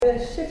I'm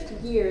going to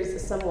shift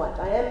gears somewhat.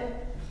 I am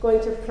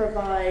going to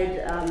provide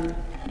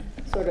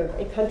sort of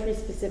a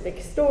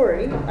country-specific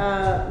story,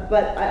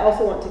 but I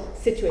also want to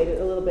situate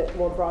it a little bit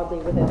more broadly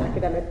within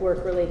academic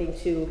work relating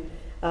to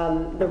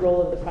the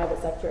role of the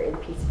private sector in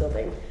peace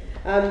building.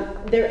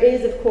 There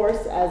is, of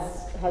course,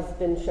 as has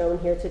been shown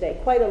here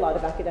today, quite a lot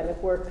of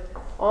academic work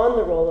on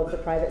the role of the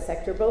private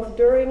sector, both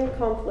during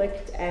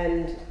conflict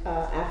and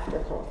after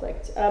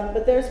conflict.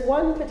 But there's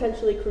one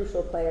potentially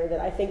crucial player that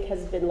I think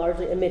has been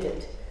largely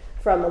omitted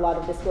from a lot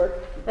of this work,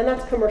 and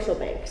that's commercial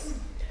banks.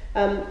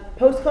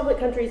 Post-conflict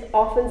countries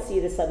often see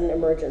the sudden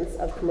emergence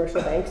of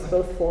commercial banks,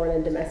 both foreign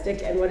and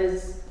domestic, and what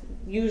is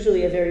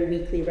usually a very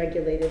weakly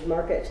regulated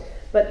market.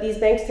 But these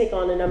banks take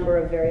on a number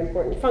of very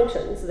important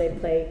functions. They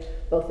play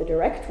both a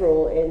direct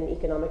role in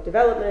economic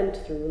development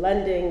through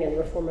lending and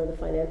reform of the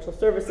financial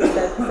services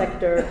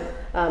sector,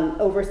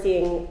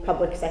 overseeing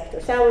public sector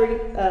salary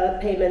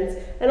payments,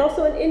 and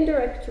also an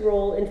indirect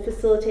role in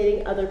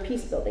facilitating other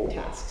peace-building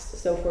tasks.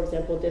 So, for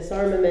example,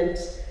 disarmament,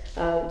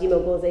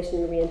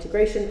 demobilization and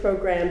reintegration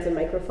programs, and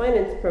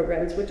microfinance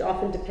programs, which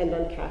often depend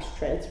on cash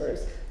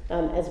transfers,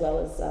 as well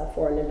as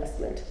foreign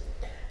investment.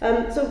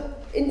 So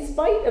in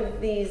spite of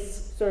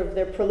these sort of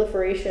their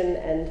proliferation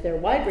and their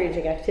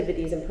wide-ranging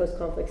activities in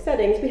post-conflict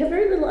settings, we have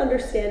very little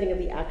understanding of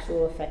the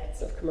actual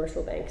effects of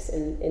commercial banks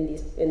in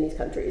these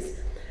countries.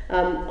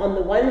 On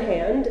the one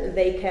hand,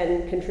 they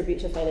can contribute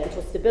to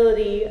financial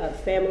stability of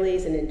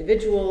families and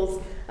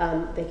individuals.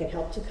 They can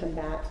help to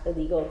combat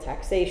illegal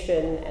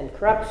taxation and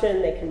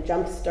corruption. They can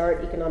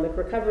jumpstart economic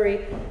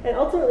recovery, and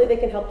ultimately they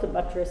can help to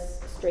buttress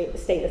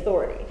state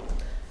authority.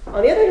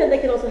 On the other hand, they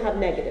can also have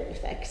negative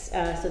effects.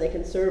 So they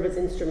can serve as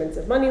instruments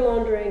of money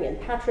laundering and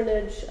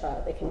patronage.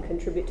 They can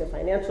contribute to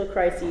financial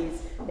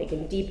crises. They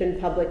can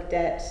deepen public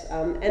debt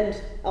and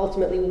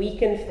ultimately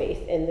weaken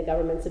faith in the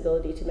government's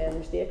ability to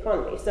manage the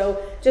economy. So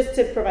just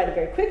to provide a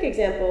very quick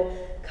example,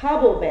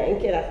 Kabul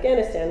Bank in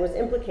Afghanistan was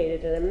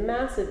implicated in a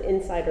massive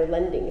insider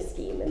lending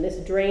scheme, and this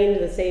drained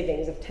the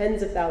savings of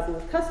tens of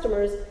thousands of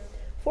customers,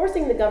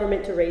 forcing the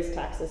government to raise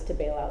taxes to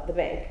bail out the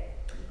bank.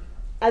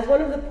 As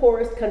one of the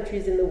poorest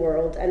countries in the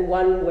world, and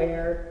one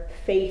where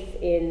faith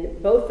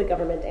in both the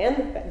government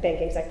and the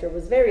banking sector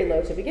was very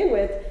low to begin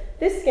with,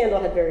 this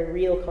scandal had very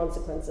real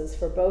consequences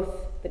for both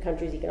the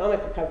country's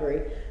economic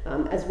recovery,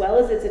 as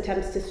well as its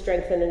attempts to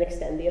strengthen and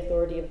extend the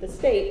authority of the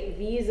state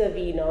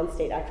vis-a-vis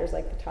non-state actors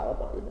like the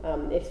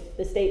Taliban. If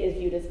the state is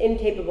viewed as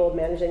incapable of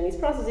managing these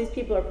processes,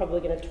 people are probably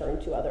going to turn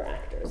to other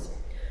actors.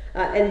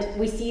 And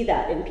we see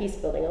that in peace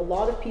building. A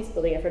lot of peace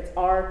building efforts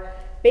are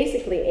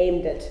basically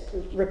aimed at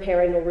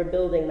repairing or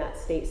rebuilding that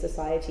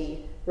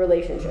state-society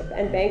relationship,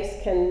 and banks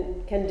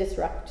can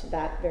disrupt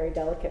that very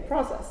delicate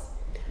process.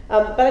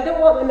 But I don't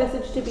want my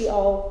message to be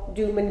all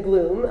doom and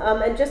gloom,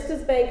 and just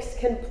as banks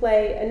can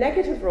play a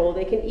negative role,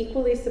 they can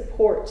equally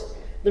support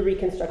the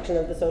reconstruction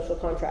of the social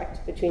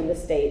contract between the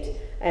state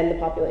and the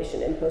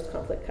population in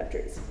post-conflict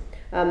countries.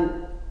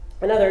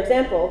 Another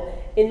example,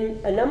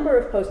 in a number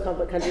of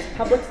post-conflict countries,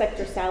 public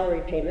sector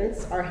salary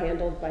payments are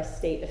handled by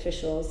state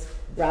officials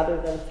rather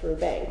than through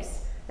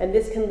banks. And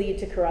this can lead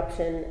to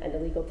corruption and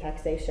illegal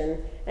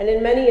taxation. And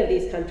in many of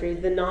these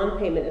countries, the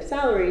non-payment of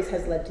salaries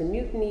has led to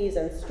mutinies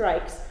and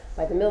strikes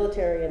by the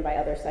military and by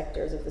other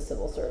sectors of the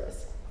civil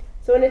service.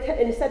 So in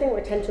a setting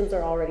where tensions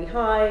are already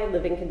high,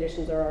 living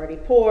conditions are already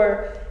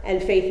poor,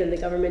 and faith in the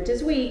government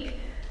is weak,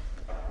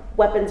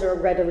 weapons are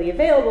readily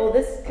available,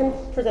 this can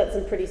present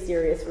some pretty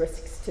serious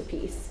risks to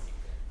peace.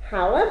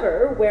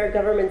 However, where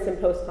governments in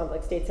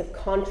post-conflict states have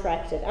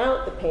contracted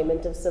out the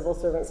payment of civil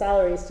servant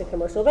salaries to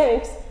commercial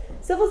banks,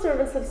 civil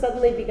servants have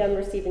suddenly begun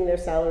receiving their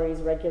salaries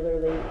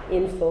regularly,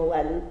 in full,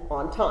 and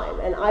on time.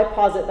 And I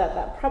posit that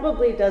that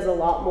probably does a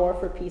lot more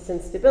for peace and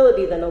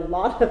stability than a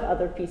lot of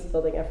other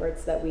peace-building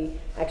efforts that we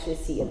actually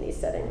see in these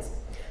settings.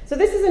 So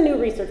this is a new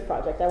research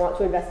project. I want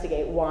to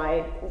investigate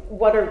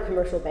what are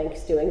commercial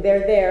banks doing?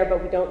 They're there,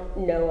 but we don't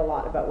know a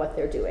lot about what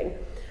they're doing.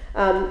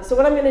 So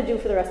what I'm going to do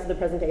for the rest of the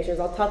presentation is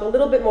I'll talk a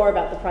little bit more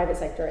about the private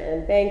sector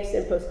and banks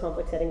in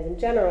post-conflict settings in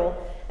general,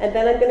 and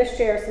then I'm going to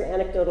share some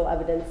anecdotal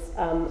evidence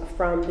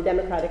from the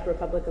Democratic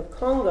Republic of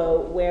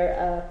Congo, where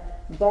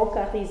a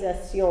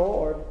bancarisation,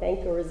 or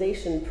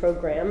bankerization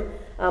program,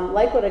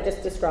 like what I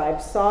just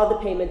described, saw the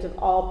payment of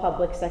all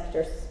public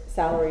sector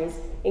salaries,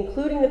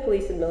 including the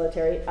police and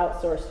military,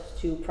 outsourced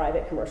to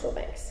private commercial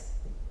banks.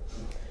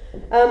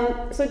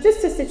 So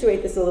just to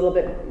situate this a little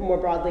bit more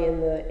broadly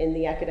in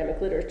the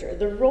academic literature,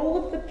 the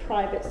role of the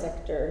private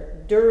sector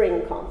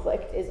during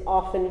conflict is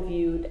often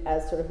viewed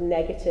as sort of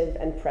negative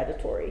and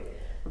predatory.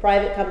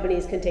 Private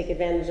companies can take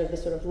advantage of the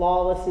sort of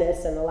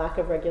lawlessness and the lack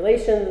of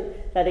regulation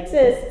that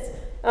exists,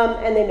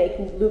 and they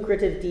make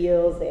lucrative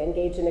deals, they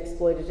engage in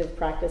exploitative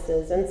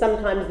practices, and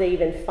sometimes they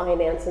even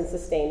finance and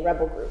sustain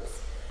rebel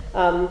groups.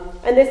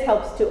 And this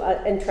helps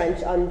to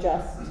entrench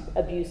unjust,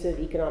 abusive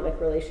economic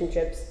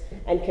relationships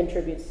and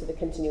contributes to the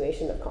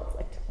continuation of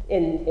conflict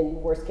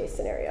in worst case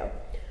scenario.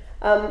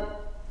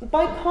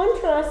 By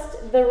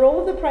contrast, the role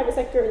of the private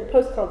sector in the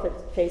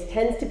post-conflict phase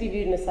tends to be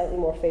viewed in a slightly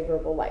more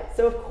favorable light.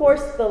 So of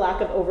course, the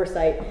lack of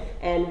oversight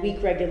and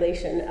weak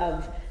regulation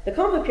of the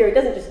conflict period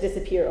doesn't just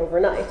disappear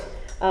overnight.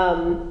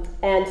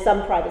 And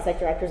some private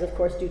sector actors, of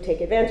course, do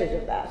take advantage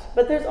of that.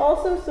 But there's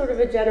also sort of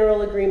a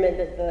general agreement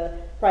that the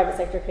private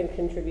sector can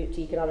contribute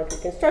to economic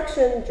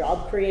reconstruction,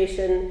 job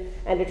creation,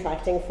 and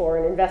attracting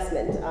foreign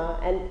investment.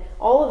 And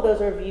all of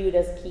those are viewed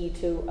as key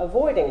to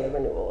avoiding the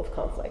renewal of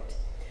conflict.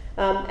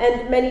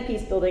 And many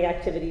peace-building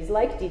activities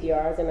like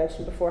DDR, as I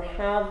mentioned before,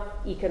 have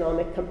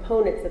economic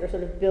components that are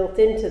sort of built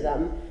into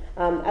them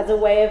as a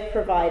way of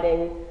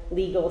providing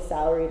legal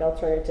salaried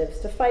alternatives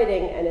to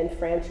fighting and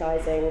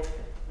enfranchising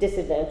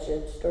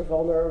disadvantaged or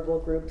vulnerable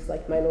groups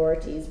like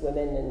minorities,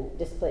 women, and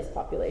displaced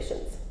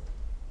populations.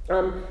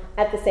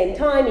 At the same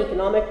time,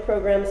 economic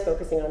programs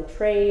focusing on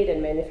trade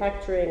and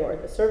manufacturing or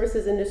the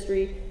services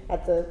industry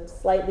at the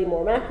slightly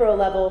more macro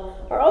level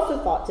are also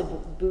thought to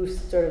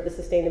boost sort of the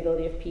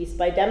sustainability of peace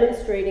by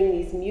demonstrating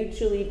these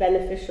mutually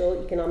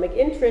beneficial economic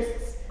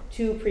interests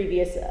to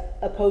previous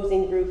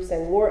opposing groups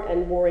and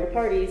warring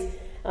parties,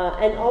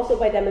 and also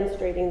by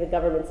demonstrating the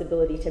government's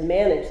ability to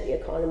manage the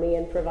economy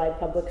and provide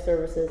public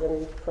services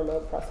and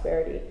promote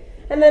prosperity.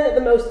 And then at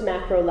the most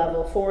macro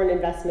level, foreign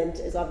investment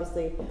is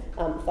obviously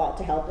thought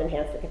to help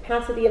enhance the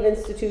capacity of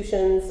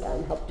institutions,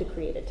 help to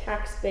create a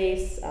tax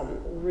base,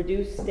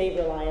 reduce state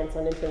reliance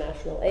on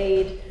international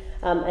aid,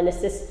 and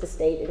assist the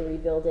state in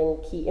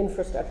rebuilding key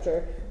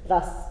infrastructure,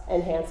 thus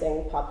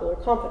enhancing popular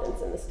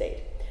confidence in the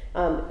state.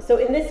 So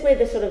in this way,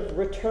 the sort of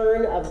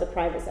return of the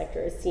private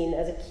sector is seen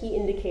as a key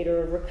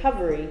indicator of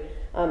recovery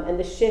and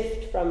the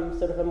shift from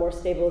sort of a more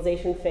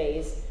stabilization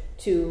phase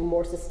to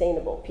more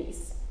sustainable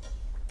peace.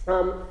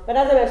 But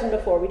as I mentioned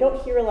before, we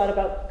don't hear a lot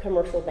about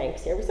commercial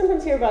banks here. We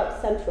sometimes hear about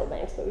central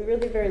banks, but we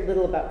really very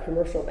little about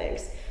commercial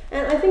banks.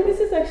 And I think this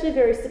is actually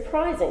very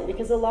surprising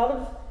because a lot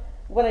of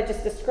what I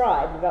just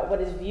described about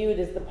what is viewed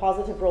as the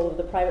positive role of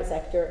the private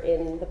sector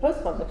in the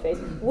post-conflict phase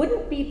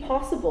wouldn't be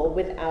possible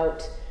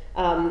without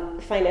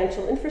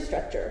financial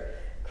infrastructure.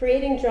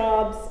 Creating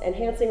jobs,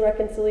 enhancing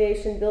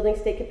reconciliation, building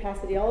state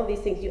capacity, all of these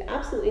things, you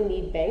absolutely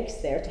need banks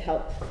there to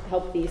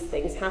help these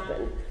things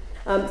happen.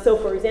 So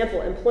for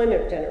example,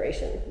 employment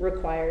generation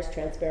requires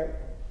transparent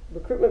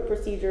recruitment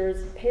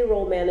procedures,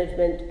 payroll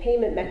management,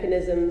 payment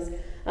mechanisms,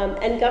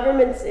 and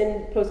governments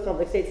in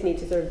post-conflict states need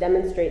to sort of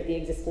demonstrate the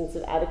existence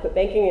of adequate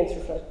banking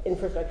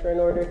infrastructure in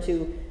order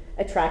to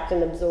attract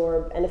and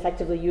absorb and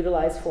effectively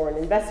utilize foreign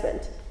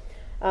investment.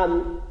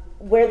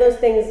 Where those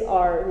things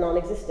are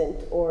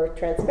non-existent or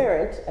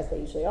transparent, as they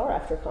usually are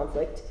after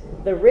conflict,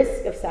 the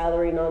risk of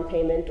salary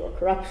non-payment or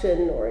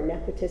corruption or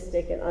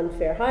nepotistic and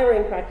unfair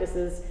hiring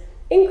practices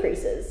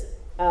increases,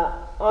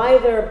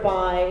 either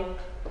by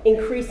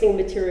increasing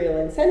material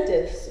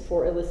incentives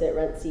for illicit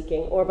rent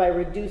seeking or by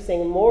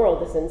reducing moral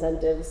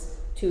disincentives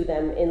to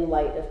them in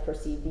light of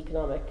perceived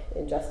economic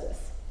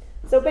injustice.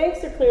 So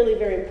banks are clearly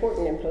very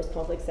important in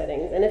post-conflict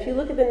settings, and if you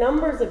look at the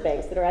numbers of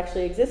banks that are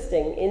actually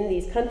existing in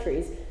these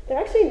countries, they're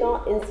actually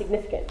not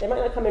insignificant. They might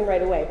not come in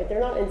right away, but they're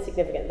not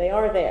insignificant. They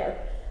are there.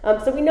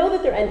 So we know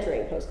that they're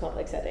entering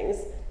post-conflict settings.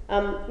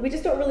 We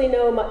just don't really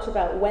know much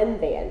about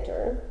when they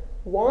enter,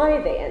 why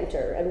they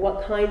enter, and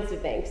what kinds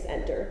of banks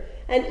enter,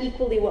 and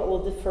equally what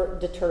will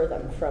deter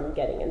them from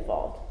getting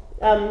involved.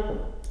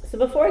 So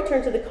before I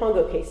turn to the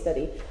Congo case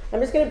study, I'm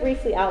just going to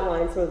briefly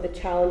outline some of the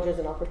challenges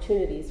and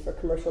opportunities for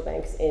commercial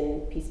banks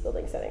in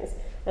peace-building settings.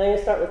 And I'm going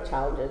to start with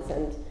challenges,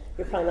 and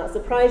you're probably not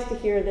surprised to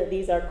hear that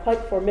these are quite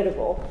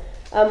formidable.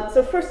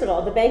 So first of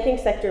all, the banking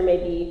sector may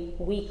be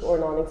weak or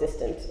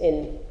non-existent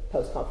in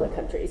post-conflict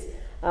countries.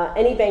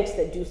 Any banks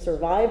that do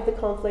survive the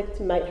conflict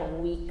might have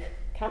weak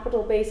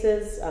capital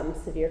bases,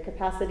 severe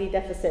capacity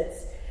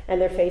deficits, and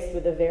they're faced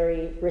with a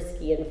very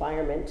risky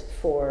environment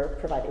for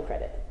providing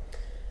credit.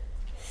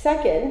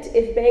 Second,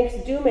 if banks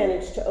do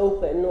manage to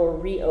open or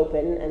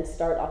reopen and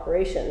start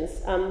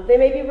operations, they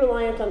may be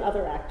reliant on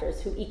other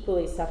actors who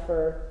equally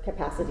suffer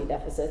capacity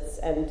deficits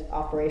and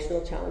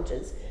operational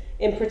challenges.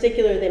 In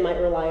particular, they might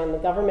rely on the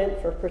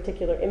government for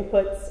particular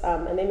inputs,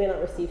 and they may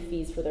not receive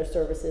fees for their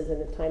services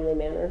in a timely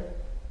manner.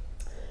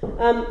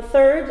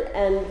 Third,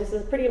 and this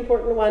is a pretty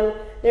important one,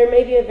 there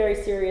may be a very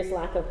serious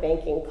lack of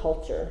banking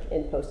culture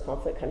in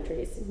post-conflict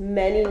countries.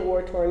 Many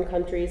war-torn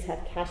countries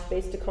have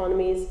cash-based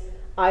economies,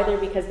 either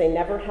because they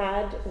never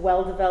had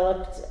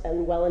well-developed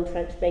and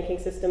well-entrenched banking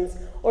systems,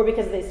 or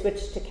because they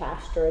switched to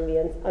cash during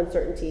the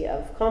uncertainty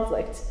of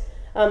conflict.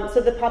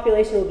 So the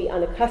population will be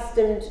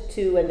unaccustomed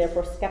to and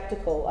therefore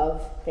skeptical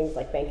of things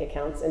like bank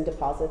accounts and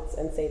deposits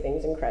and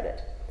savings and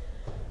credit.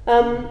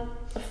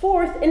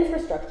 Fourth,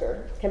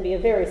 infrastructure can be a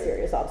very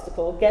serious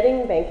obstacle.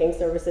 Getting banking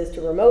services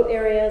to remote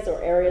areas or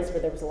areas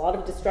where there was a lot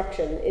of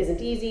destruction isn't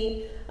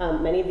easy.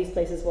 Many of these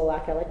places will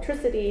lack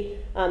electricity,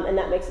 and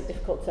that makes it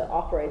difficult to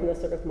operate in the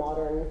sort of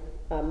modern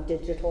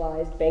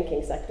digitalized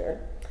banking sector.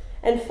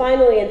 And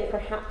finally, and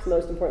perhaps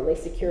most importantly,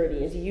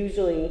 security is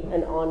usually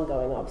an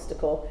ongoing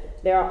obstacle.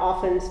 There are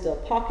often still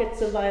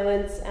pockets of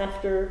violence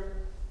after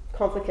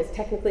conflict has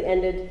technically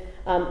ended,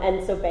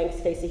 and so banks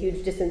face a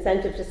huge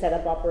disincentive to set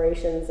up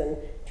operations and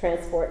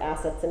transport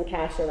assets and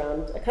cash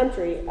around a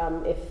country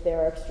if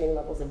there are extreme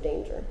levels of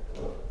danger.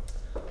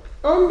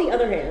 On the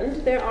other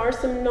hand, there are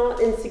some not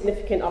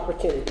insignificant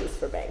opportunities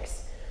for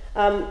banks.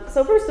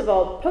 So first of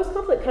all,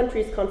 post-conflict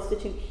countries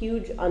constitute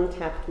huge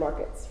untapped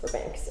markets for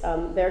banks.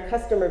 There are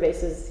customer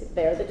bases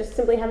there that just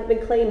simply haven't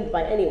been claimed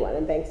by anyone,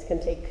 and banks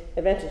can take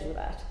advantage of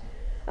that.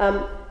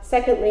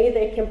 Secondly,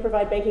 they can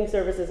provide banking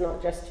services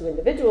not just to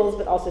individuals,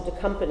 but also to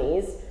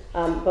companies,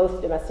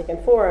 both domestic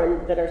and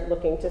foreign, that are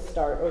looking to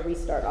start or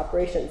restart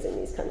operations in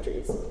these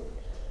countries.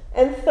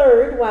 And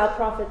third, while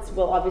profits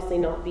will obviously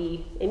not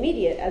be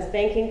immediate, as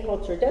banking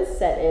culture does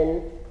set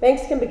in,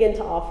 banks can begin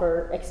to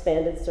offer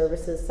expanded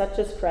services such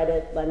as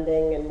credit,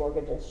 lending, and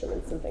mortgage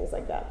instruments and things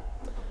like that.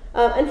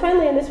 And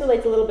finally, and this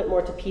relates a little bit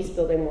more to peace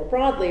building more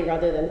broadly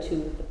rather than to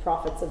the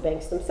profits of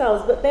banks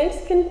themselves, but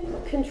banks can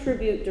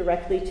contribute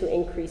directly to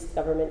increased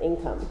government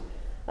income.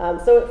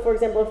 So, for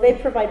example, if they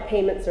provide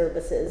payment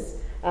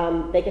services,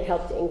 they can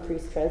help to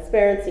increase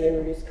transparency and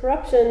reduce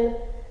corruption.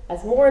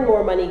 As more and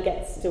more money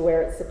gets to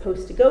where it's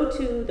supposed to go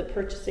to, the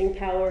purchasing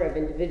power of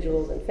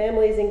individuals and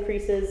families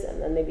increases,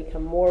 and then they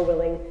become more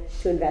willing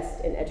to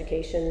invest in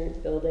education,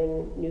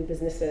 building new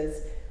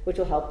businesses, which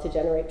will help to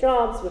generate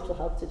jobs, which will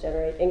help to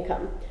generate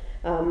income.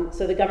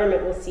 So the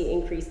government will see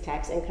increased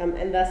tax income,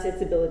 and thus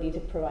its ability to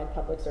provide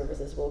public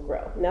services will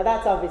grow. Now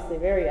that's obviously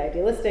very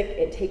idealistic.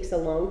 It takes a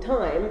long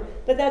time,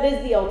 but that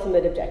is the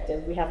ultimate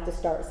objective. We have to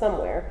start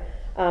somewhere.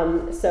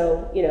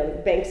 So,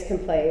 banks can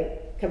play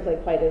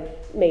quite a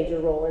major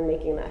role in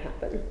making that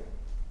happen.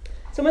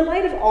 So in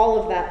light of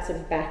all of that sort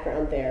of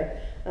background there,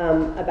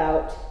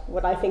 about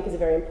what I think is a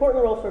very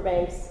important role for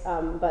banks,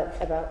 but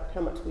about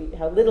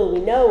how little we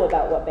know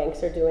about what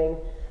banks are doing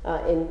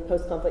in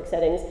post-conflict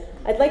settings,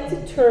 I'd like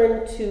to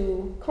turn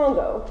to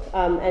Congo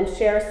and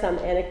share some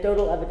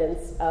anecdotal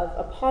evidence of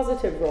a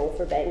positive role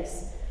for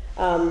banks,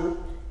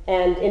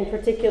 and in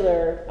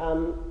particular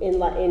in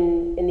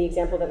the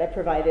example that I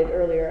provided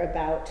earlier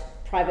about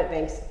private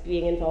banks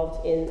being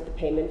involved in the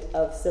payment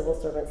of civil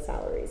servants'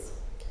 salaries.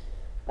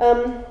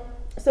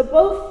 So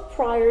both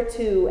prior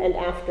to and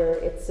after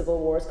its civil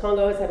wars,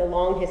 Congo has had a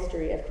long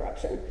history of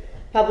corruption.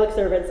 Public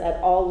servants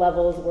at all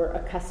levels were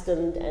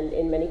accustomed and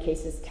in many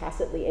cases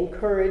tacitly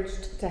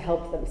encouraged to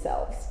help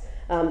themselves,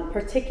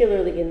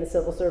 particularly in the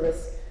civil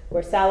service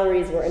where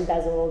salaries were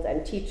embezzled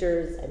and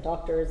teachers and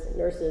doctors,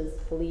 nurses,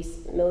 police,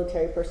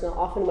 military personnel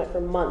often went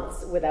for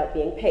months without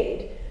being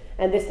paid.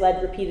 And this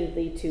led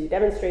repeatedly to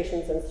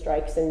demonstrations and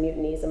strikes and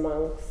mutinies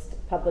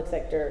amongst public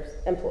sector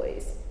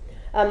employees.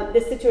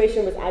 This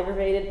situation was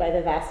aggravated by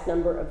the vast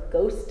number of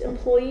ghost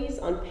employees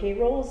on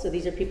payroll. So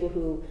these are people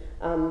who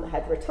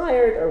had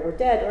retired or were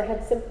dead or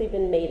had simply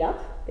been made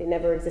up. They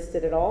never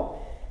existed at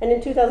all. And in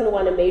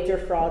 2001, a major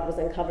fraud was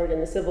uncovered in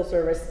the civil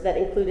service that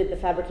included the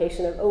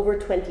fabrication of over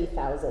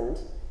 20,000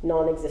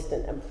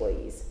 non-existent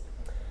employees.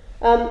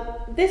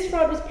 This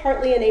fraud was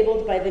partly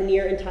enabled by the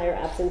near entire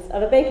absence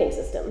of a banking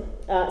system.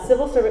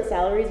 Civil servant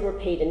salaries were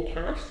paid in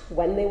cash,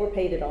 when they were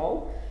paid at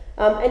all,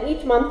 and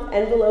each month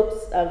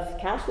envelopes of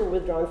cash were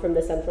withdrawn from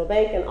the central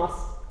bank and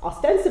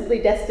ostensibly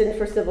destined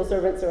for civil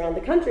servants around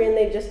the country, and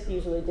they just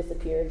usually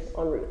disappeared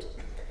en route.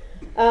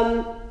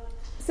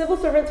 Civil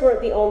servants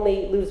weren't the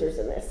only losers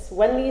in this.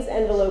 When these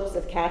envelopes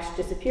of cash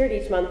disappeared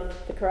each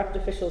month, the corrupt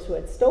officials who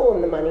had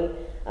stolen the money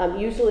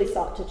usually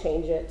sought to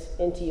change it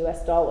into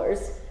US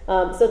dollars.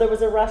 So there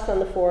was a rush on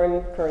the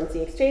foreign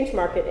currency exchange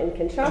market in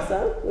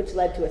Kinshasa, which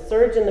led to a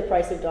surge in the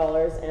price of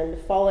dollars and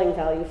falling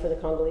value for the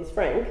Congolese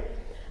franc,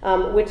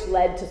 which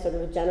led to sort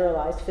of a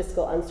generalized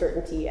fiscal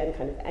uncertainty and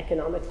kind of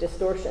economic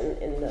distortion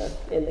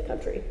in the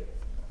country.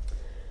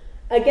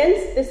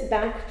 Against this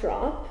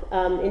backdrop,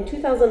 in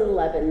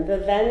 2011, the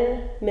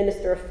then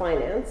Minister of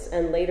Finance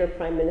and later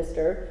Prime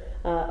Minister,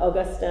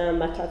 Augustin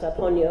Matata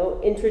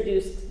Ponyo,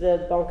 introduced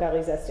the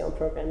bancarisation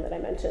program that I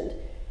mentioned,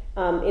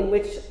 in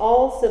which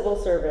all civil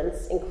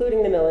servants,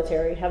 including the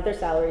military, have their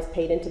salaries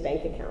paid into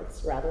bank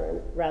accounts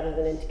rather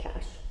than into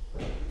cash.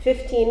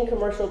 15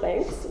 commercial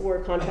banks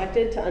were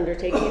contracted to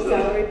undertake these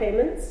salary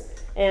payments,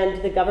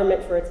 and the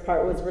government, for its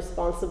part, was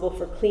responsible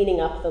for cleaning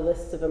up the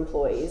lists of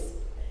employees.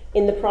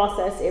 In the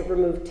process, it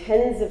removed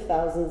tens of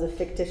thousands of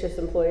fictitious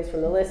employees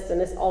from the list, and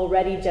this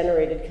already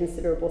generated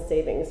considerable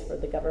savings for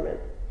the government.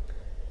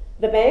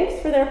 The banks,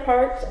 for their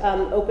part,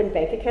 opened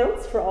bank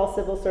accounts for all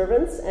civil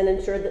servants and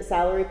ensured that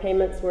salary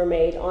payments were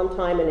made on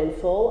time and in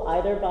full,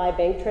 either by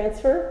bank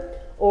transfer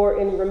or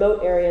in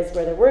remote areas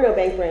where there were no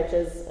bank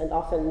branches and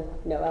often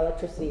no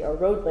electricity or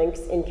road links,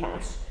 in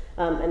cash.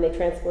 And they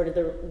transported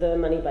the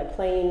money by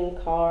plane,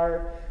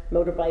 car,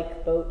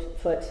 motorbike, boat,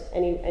 foot,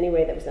 any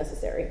way that was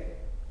necessary.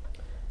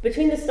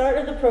 Between the start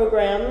of the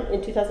program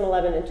in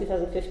 2011 and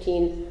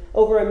 2015,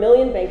 over 1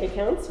 million bank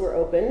accounts were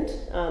opened.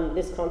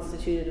 This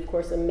constituted, of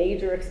course, a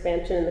major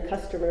expansion in the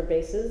customer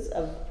bases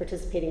of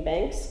participating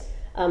banks.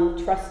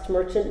 Trust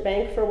Merchant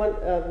Bank,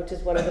 which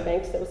is one of the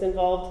banks that was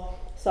involved,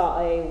 saw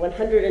a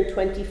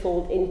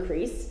 120-fold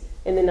increase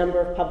in the number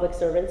of public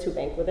servants who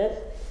bank with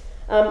it.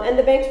 And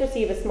the banks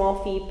receive a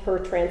small fee per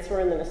transfer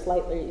and then a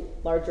slightly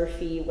larger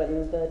fee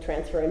when the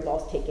transfer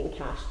involves taking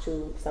cash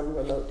to some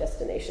remote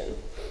destination.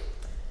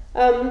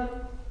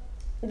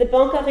 The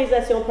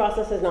bancarisation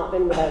process has not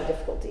been without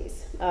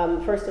difficulties.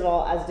 First of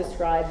all, as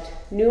described,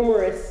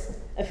 numerous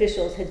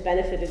officials had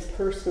benefited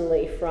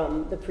personally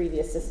from the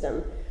previous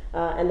system,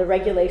 and the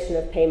regulation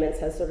of payments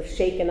has sort of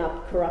shaken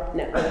up corrupt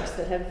networks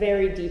that have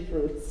very deep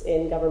roots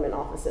in government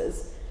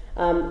offices.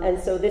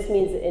 And so this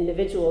means that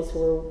individuals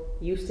who are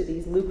used to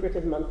these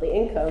lucrative monthly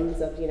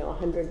incomes of,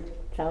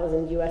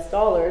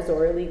 $100,000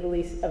 or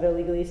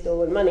illegally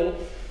stolen money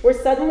were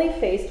suddenly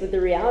faced with the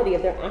reality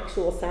of their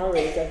actual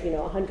salaries of,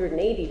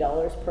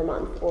 $180 per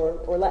month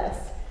or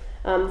less.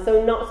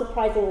 So not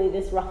surprisingly,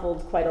 this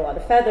ruffled quite a lot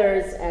of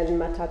feathers, and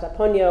Matata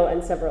Ponyo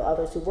and several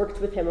others who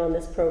worked with him on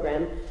this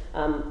program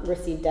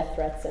received death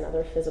threats and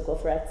other physical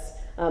threats.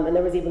 And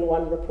there was even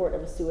one report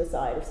of a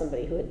suicide of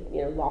somebody who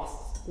had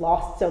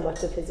lost so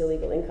much of his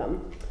illegal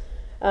income.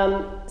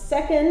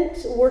 Second,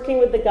 working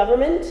with the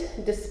government,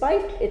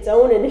 despite its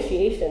own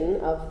initiation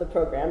of the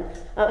program,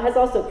 has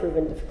also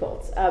proven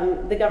difficult.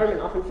 The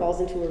government often falls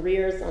into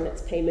arrears on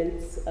its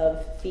payments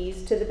of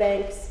fees to the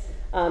banks,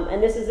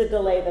 and this is a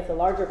delay that the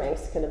larger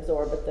banks can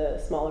absorb, but the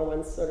smaller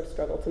ones sort of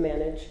struggle to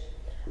manage.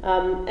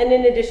 And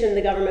in addition,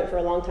 the government for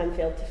a long time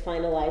failed to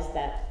finalize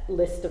that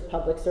list of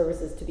public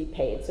services to be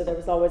paid. So there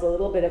was always a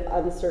little bit of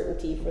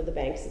uncertainty for the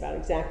banks about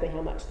exactly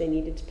how much they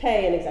needed to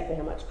pay and exactly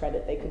how much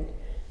credit they could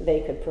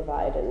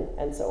provide,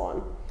 and so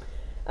on.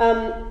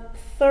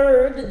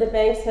 Third, the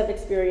banks have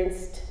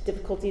experienced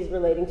difficulties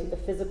relating to the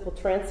physical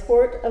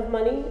transport of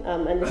money,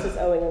 and this is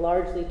owing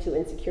largely to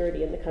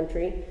insecurity in the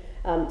country.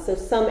 So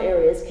some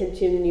areas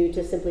continue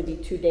to simply be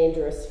too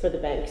dangerous for the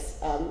banks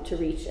to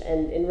reach,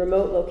 and in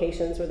remote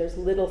locations where there's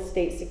little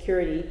state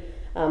security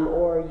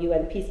or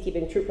UN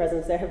peacekeeping troop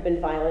presence, there have been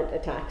violent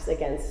attacks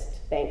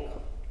against bank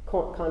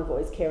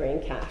convoys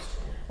carrying cash.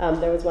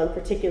 There was one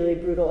particularly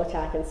brutal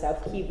attack in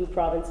South Kivu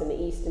province in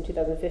the east in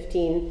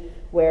 2015,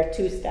 where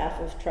 2 staff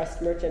of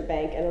Trust Merchant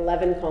Bank and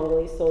 11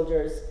 Congolese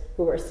soldiers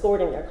who were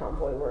escorting their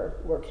convoy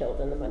were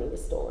killed and the money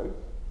was stolen.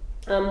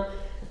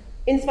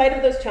 In spite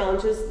of those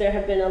challenges, there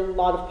have been a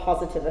lot of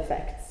positive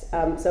effects.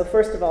 So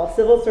first of all,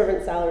 civil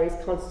servant salaries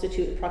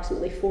constitute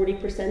approximately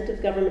 40%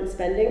 of government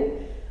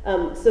spending.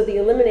 So the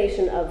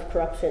elimination of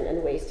corruption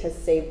and waste has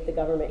saved the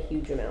government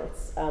huge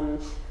amounts.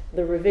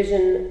 The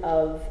revision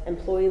of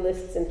employee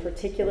lists in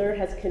particular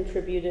has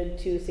contributed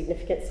to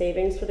significant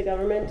savings for the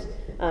government,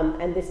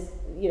 and this,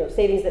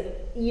 savings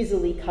that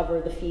easily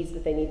cover the fees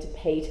that they need to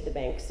pay to the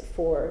banks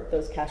for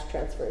those cash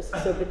transfers.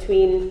 So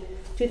between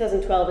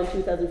 2012 and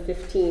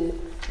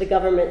 2015, the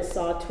government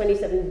saw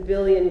 27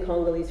 billion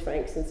Congolese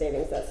francs in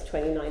savings. That's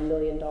 $29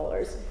 million,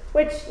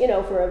 which,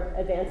 for an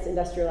advanced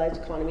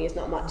industrialized economy is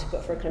not much,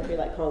 but for a country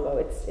like Congo,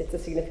 it's a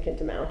significant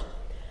amount.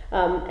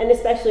 And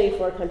especially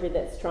for a country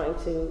that's trying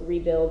to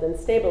rebuild and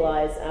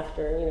stabilize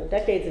after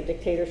decades of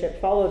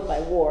dictatorship followed by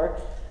war,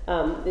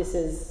 this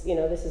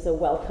is a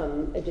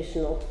welcome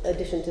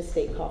addition to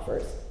state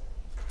coffers.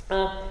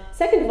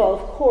 Second of all,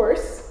 of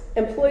course,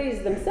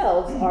 employees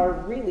themselves are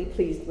really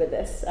pleased with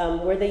this.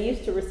 Where they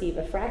used to receive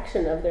a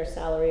fraction of their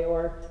salary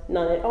or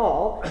none at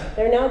all,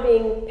 they're now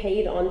being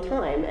paid on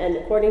time. And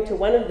according to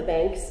one of the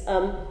banks,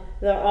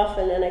 they're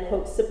often, and I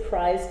quote,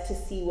 surprised to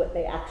see what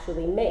they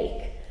actually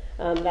make.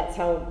 That's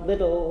how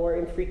little or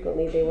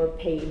infrequently they were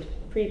paid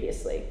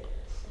previously.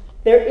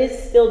 There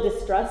is still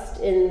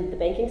distrust in the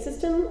banking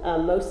system.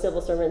 Most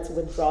civil servants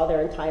withdraw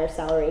their entire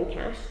salary in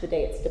cash the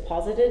day it's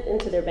deposited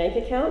into their bank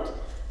account.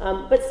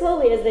 But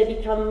slowly, as they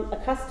become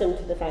accustomed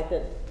to the fact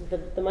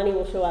that the money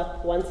will show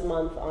up once a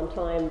month on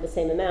time, the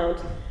same amount,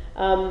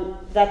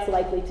 that's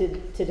likely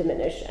to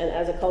diminish. And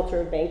as a culture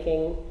of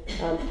banking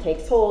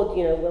takes hold,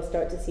 we'll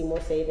start to see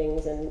more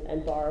savings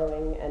and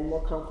borrowing and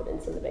more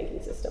confidence in the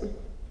banking system.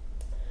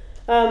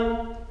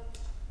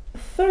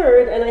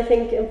 Third, and I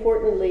think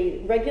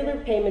importantly, regular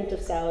payment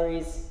of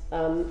salaries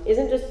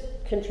isn't just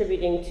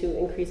contributing to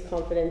increased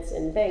confidence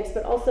in banks,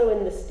 but also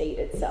in the state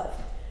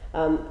itself,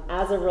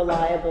 as a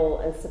reliable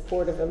and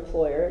supportive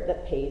employer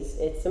that pays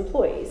its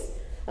employees.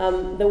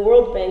 The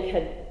World Bank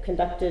had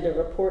conducted a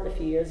report a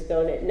few years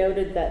ago, and it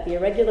noted that the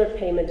irregular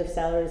payment of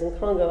salaries in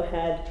Congo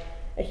had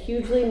a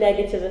hugely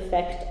negative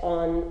effect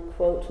on,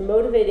 quote,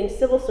 motivating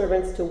civil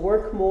servants to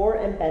work more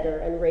and better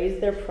and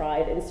raise their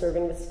pride in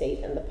serving the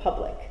state and the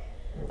public.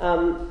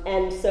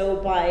 And so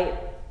by,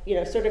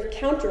 sort of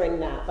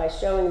countering that, by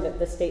showing that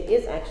the state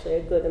is actually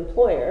a good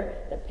employer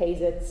that pays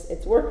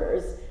its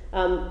workers,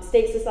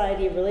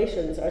 state-society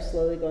relations are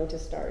slowly going to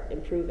start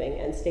improving,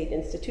 and state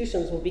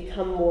institutions will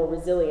become more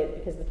resilient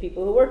because the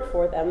people who work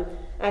for them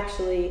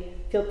actually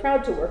feel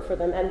proud to work for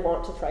them and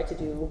want to try to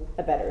do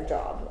a better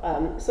job.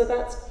 So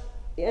that's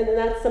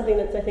something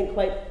that's, I think,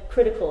 quite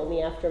critical in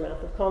the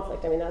aftermath of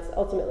conflict. I mean, that's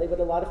ultimately what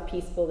a lot of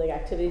peace-building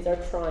activities are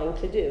trying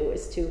to do,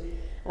 is to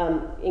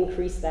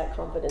increase that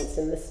confidence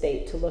in the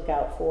state to look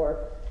out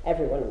for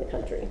everyone in the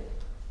country.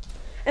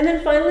 And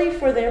then finally,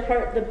 for their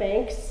part, the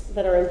banks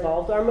that are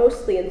involved are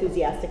mostly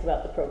enthusiastic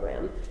about the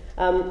program.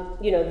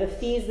 The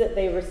fees that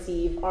they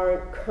receive they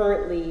don't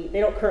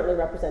currently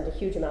represent a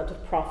huge amount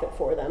of profit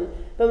for them,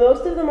 but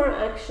most of them are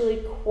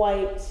actually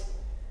quite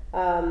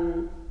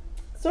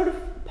sort of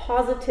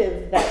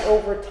positive that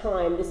over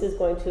time this is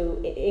going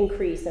to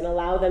increase and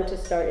allow them to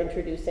start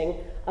introducing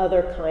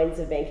other kinds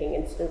of banking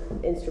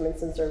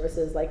instruments and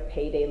services like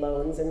payday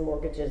loans and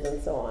mortgages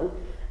and so on.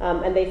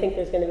 And they think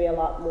there's going to be a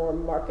lot more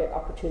market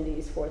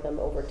opportunities for them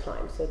over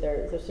time. So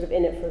they're sort of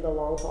in it for the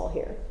long haul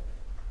here.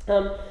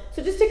 So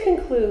just to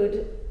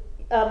conclude,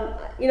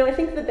 I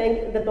think the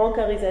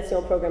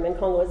bancarisation program in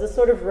Congo is a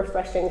sort of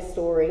refreshing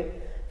story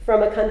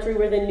from a country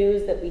where the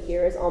news that we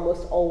hear is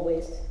almost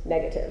always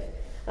negative.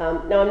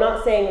 Now, I'm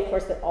not saying, of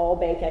course, that all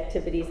bank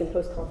activities in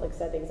post-conflict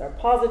settings are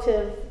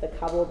positive. The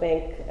Kabul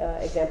Bank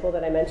example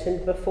that I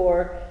mentioned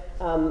before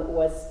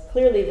was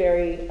clearly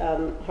very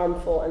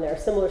harmful, and there are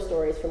similar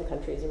stories from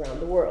countries around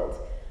the world.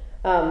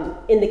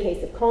 In the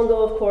case of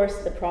Congo, of course,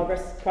 the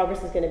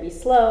progress is going to be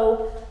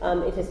slow.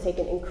 It has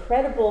taken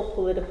incredible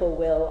political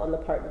will on the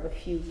part of a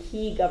few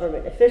key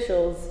government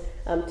officials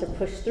to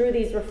push through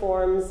these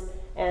reforms,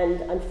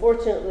 and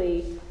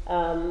unfortunately,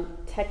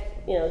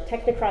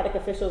 technocratic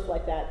officials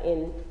like that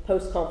in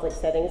post-conflict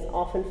settings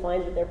often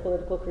find that their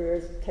political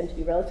careers tend to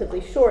be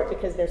relatively short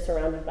because they're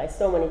surrounded by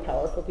so many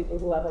powerful people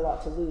who have a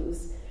lot to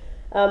lose.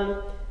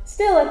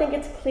 Still, I think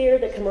it's clear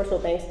that commercial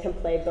banks can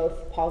play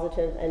both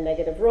positive and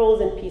negative roles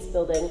in peace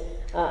building,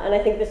 and I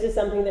think this is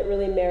something that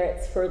really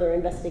merits further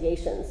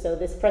investigation. So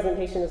this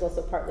presentation is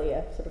also partly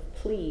a sort of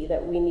plea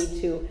that we need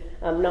to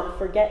not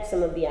forget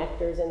some of the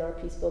actors in our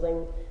peace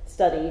building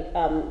study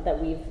that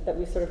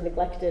we've sort of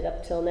neglected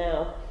up till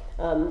now.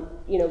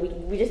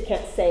 We just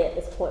can't say at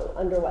this point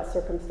under what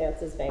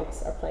circumstances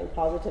banks are playing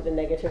positive and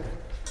negative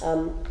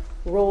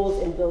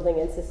roles in building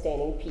and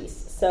sustaining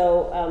peace.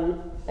 So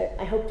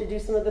I hope to do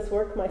some of this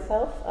work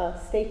myself.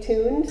 Stay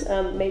tuned.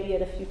 Maybe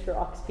at a future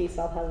Ox piece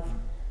I'll have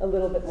a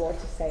little bit more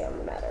to say on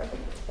the matter.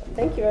 So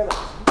thank you very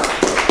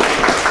much.